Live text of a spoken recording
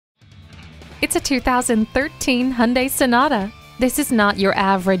It's a 2013 Hyundai Sonata. This is not your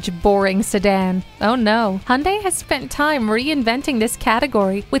average boring sedan. Oh no, Hyundai has spent time reinventing this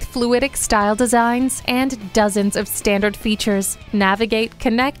category with fluidic style designs and dozens of standard features. Navigate,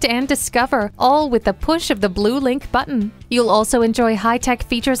 connect, and discover, all with the push of the blue Link button. You'll also enjoy high-tech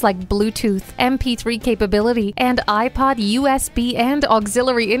features like Bluetooth, MP3 capability, and iPod USB and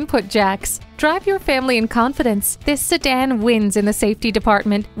auxiliary input jacks. Drive your family in confidence. This sedan wins in the safety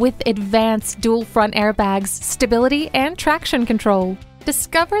department with advanced dual front airbags, stability, and traction control.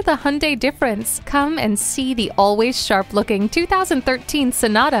 Discover the Hyundai difference. Come and see the always sharp-looking 2013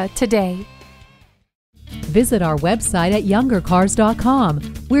 Sonata today. Visit our website at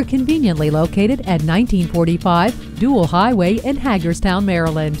youngercars.com. We're conveniently located at 1945 Dual Highway in Hagerstown,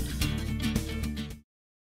 Maryland.